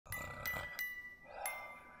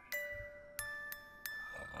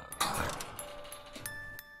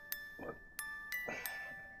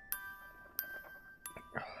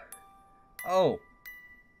Oh.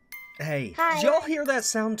 Hey, Hi. did y'all hear that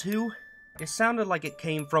sound too? It sounded like it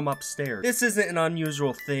came from upstairs. This isn't an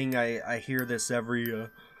unusual thing. I hear this every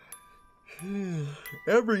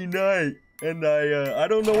night, and I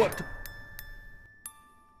don't know what to...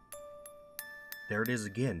 There it is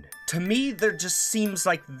again. To me, there just seems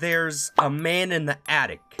like there's a man in the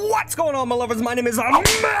attic. What's going on, my lovers? My name is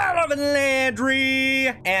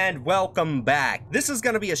DonMahLuvinLandry, and welcome back. This is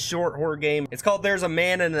gonna be a short horror game. It's called There's a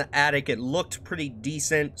Man in the Attic. It looked pretty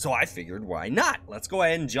decent, so I figured, why not? Let's go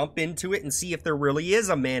ahead and jump into it and see if there really is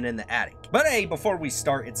a man in the attic. But hey, before we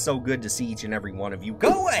start, it's so good to see each and every one of you.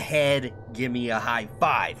 Go ahead, give me a high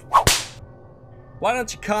five. Why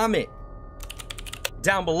don't you comment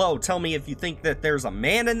down below? Tell me if you think that there's a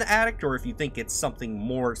man in the attic or if you think it's something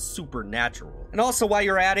more supernatural. And also, while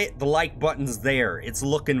you're at it, the like button's there. It's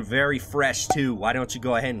looking very fresh too. Why don't you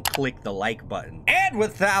go ahead and click the like button? And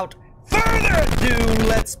without further ado,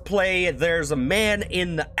 let's play There's a Man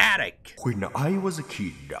in the Attic. When I was a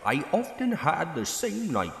kid, I often had the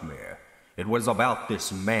same nightmare. It was about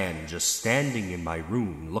this man just standing in my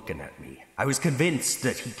room looking at me. I was convinced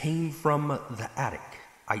that he came from the attic.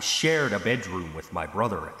 I shared a bedroom with my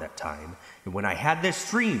brother at that time, and when I had this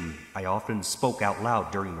dream, I often spoke out loud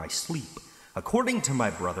during my sleep. According to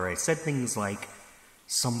my brother, I said things like,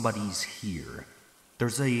 "Somebody's here.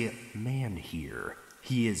 There's a man here.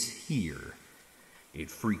 He is here." It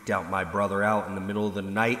freaked out my brother out in the middle of the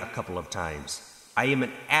night a couple of times. I am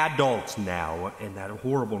an adult now, and that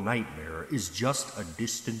horrible nightmare is just a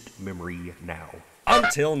distant memory now.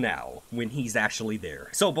 Until now, when he's actually there.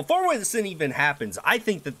 So before this even happens, I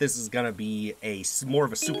think that this is gonna be more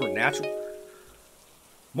of a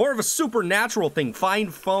supernatural thing.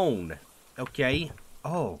 Find phone. Okay.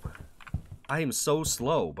 Oh, I am so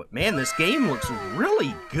slow, but man, this game looks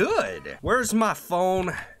really good. Where's my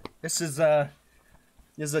phone? This is a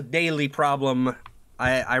daily problem.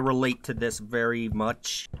 I relate to this very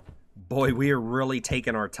much. Boy, we are really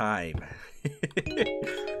taking our time.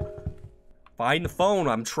 Find the phone,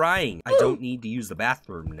 I'm trying. I don't need to use the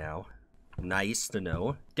bathroom now. Nice to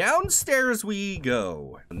know. Downstairs we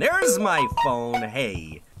go. And there's my phone.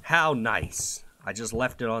 Hey, how nice. I just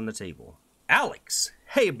left it on the table. Alex.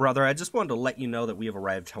 Hey, brother, I just wanted to let you know that we have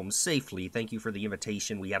arrived home safely. Thank you for the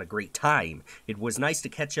invitation. We had a great time. It was nice to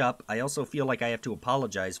catch up. I also feel like I have to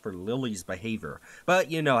apologize for Lily's behavior.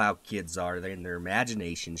 But you know how kids are. They're in their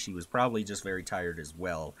imagination. She was probably just very tired as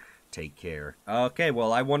well. Take care. Okay,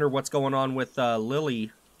 well, I wonder what's going on with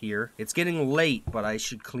Lily here. It's getting late, but I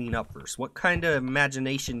should clean up first. What kind of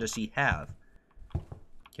imagination does she have?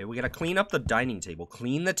 Okay, we gotta clean up the dining table.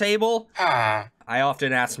 Clean the table? I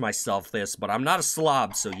often ask myself this, but I'm not a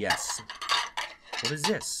slob, so yes. What is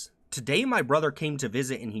this? Today, my brother came to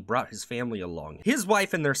visit and he brought his family along. His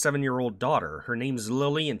wife and their 7-year-old daughter. Her name's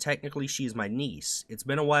Lily and technically she's my niece. It's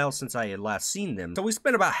been a while since I had last seen them, so we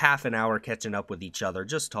spent about half an hour catching up with each other,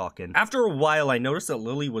 just talking. After a while, I noticed that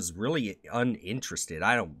Lily was really uninterested.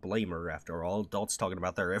 I don't blame her. After all, adults talking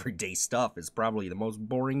about their everyday stuff is probably the most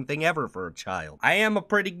boring thing ever for a child. I am a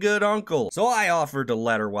pretty good uncle, so I offered to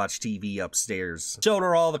let her watch TV upstairs. Showed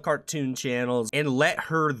her all the cartoon channels and let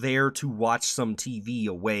her there to watch some TV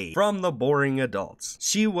away from the boring adults.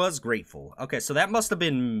 She was grateful. Okay, so that must have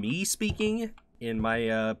been me speaking in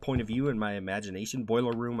my point of view, in my imagination.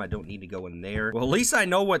 Boiler room, I don't need to go in there. Well, at least I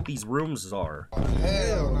know what these rooms are. Oh,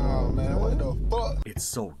 hell no, man. What the fuck? It's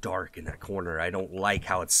so dark in that corner. I don't like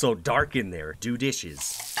how it's so dark in there. Do dishes.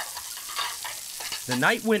 The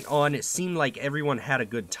night went on. It seemed like everyone had a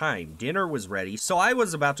good time. Dinner was ready, so I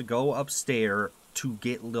was about to go upstairs to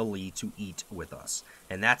get Lily to eat with us.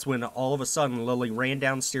 And that's when all of a sudden Lily ran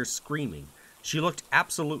downstairs screaming. She looked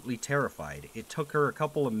absolutely terrified. It took her a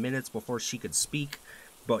couple of minutes before she could speak,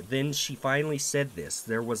 but then she finally said this.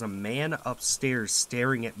 There was a man upstairs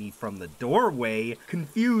staring at me from the doorway.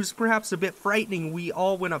 Confused, perhaps a bit frightening, we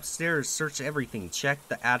all went upstairs, searched everything, checked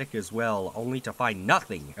the attic as well, only to find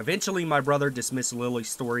nothing. Eventually, my brother dismissed Lily's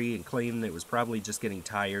story and claimed that it was probably just getting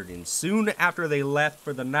tired, and soon after they left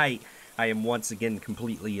for the night, I am once again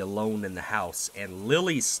completely alone in the house, and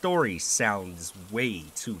Lily's story sounds way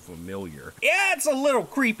too familiar. Yeah, it's a little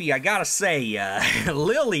creepy, I gotta say.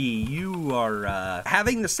 Lily, you are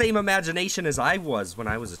having the same imagination as I was when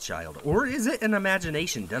I was a child. Or is it an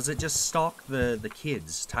imagination? Does it just stalk the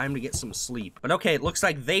kids? Time to get some sleep. But okay, it looks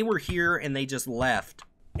like they were here and they just left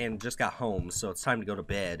and just got home, so it's time to go to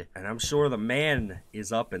bed. And I'm sure the man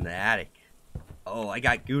is up in the attic. Oh, I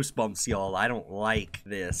got goosebumps, y'all. I don't like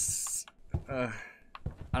this. I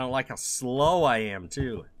don't like how slow I am,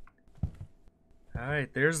 too.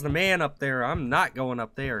 Alright, there's the man up there. I'm not going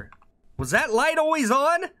up there. Was that light always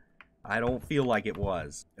on? I don't feel like it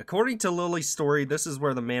was. According to Lily's story, this is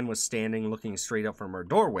where the man was standing looking straight up from her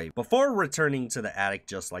doorway before returning to the attic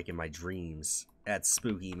just like in my dreams. That's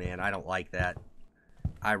spooky, man. I don't like that.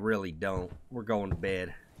 I really don't. We're going to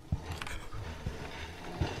bed.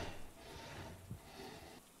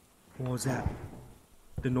 What was that?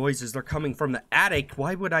 The noises, they're coming from the attic.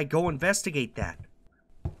 Why would I go investigate that?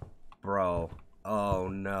 Bro. Oh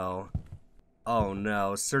no. Oh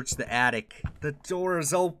no. Search the attic. The door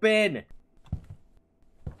is open.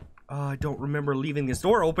 Oh, I don't remember leaving this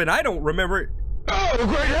door open. I don't remember it. Oh,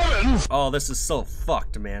 great heavens! Oh, this is so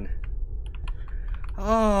fucked, man.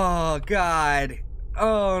 Oh, God.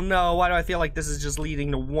 Oh, no. Why do I feel like this is just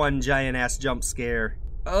leading to one giant-ass jump scare?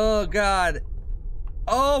 Oh, God.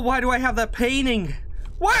 Oh, why do I have that painting?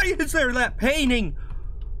 Why is there that painting?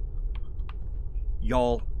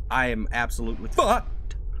 Y'all, I am absolutely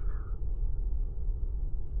fucked.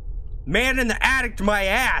 Man in the attic to my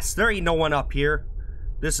ass. There ain't no one up here.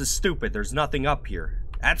 This is stupid. There's nothing up here.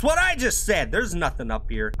 That's what I just said. There's nothing up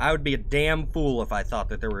here. I would be a damn fool if I thought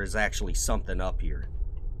that there was actually something up here.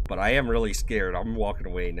 But I am really scared. I'm walking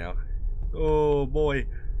away now. Oh, boy.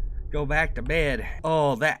 Go back to bed.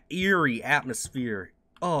 Oh, that eerie atmosphere.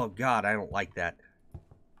 Oh, God, I don't like that.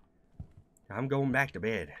 I'm going back to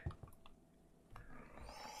bed.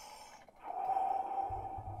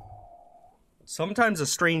 Sometimes a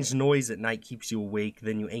strange noise at night keeps you awake,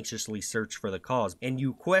 then you anxiously search for the cause, and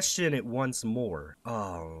you question it once more.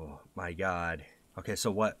 Oh, my God. Okay,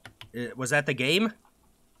 so what? Was that the game?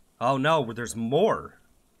 Oh, no, there's more.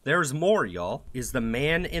 There's more, y'all. Is the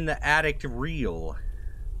man in the attic real?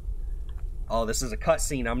 Oh, this is a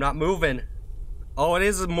cutscene. I'm not moving. Oh, it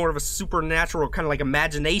is more of a supernatural kind of like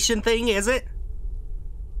imagination thing, is it?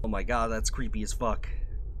 Oh my God, that's creepy as fuck.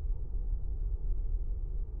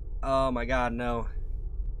 Oh my God, no.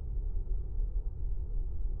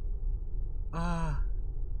 Ah.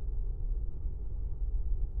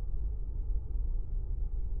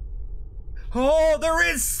 Oh, there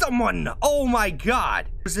is someone! Oh my God!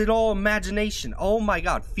 Is it all imagination? Oh my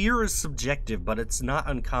God, fear is subjective, but it's not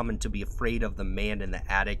uncommon to be afraid of the man in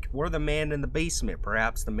the attic or the man in the basement,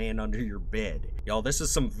 perhaps the man under your bed. Y'all, this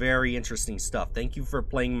is some very interesting stuff. Thank you for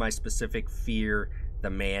playing my specific fear, the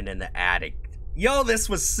man in the attic. Yo, this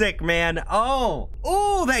was sick, man. Oh,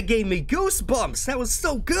 that gave me goosebumps. That was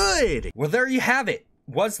so good. Well, there you have it.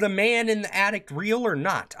 Was the man in the attic real or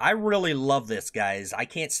not? I really love this, guys. I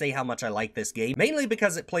can't say how much I like this game, mainly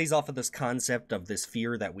because it plays off of this concept of this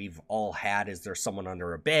fear that we've all had. Is there someone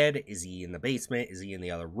under a bed? Is he in the basement? Is he in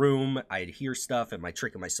the other room? I'd hear stuff. Am I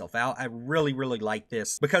tricking myself out? I really, really like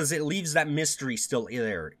this because it leaves that mystery still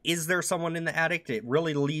there. Is there someone in the attic? It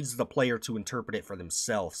really leaves the player to interpret it for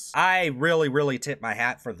themselves. I really, really tip my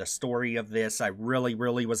hat for the story of this. I really,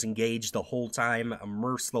 really was engaged the whole time,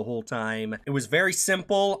 immersed the whole time. It was very simple.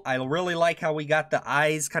 I really like how we got the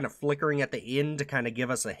eyes kind of flickering at the end to kind of give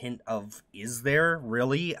us a hint of, is there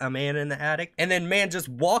really a man in the attic? And then, man, just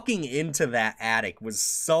walking into that attic was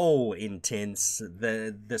so intense.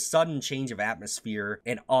 The sudden change of atmosphere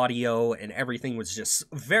and audio and everything was just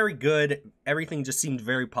very good. Everything just seemed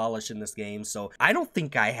very polished in this game. So I don't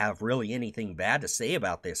think I have really anything bad to say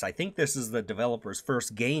about this. I think this is the developer's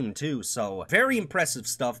first game too. So very impressive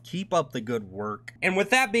stuff. Keep up the good work. And with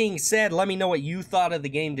that being said, let me know what you thought of the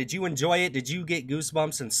game. Did you enjoy it? Did you get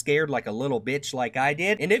goosebumps and scared like a little bitch like I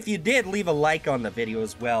did? And if you did, leave a like on the video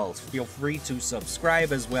as well. Feel free to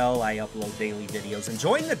subscribe as well. I upload daily videos. And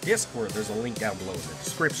join the Discord. There's a link down below in the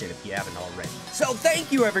description if you haven't already. So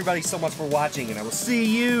thank you everybody so much for watching, and I will see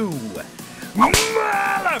you, my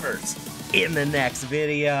lovers, in the next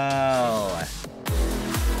video.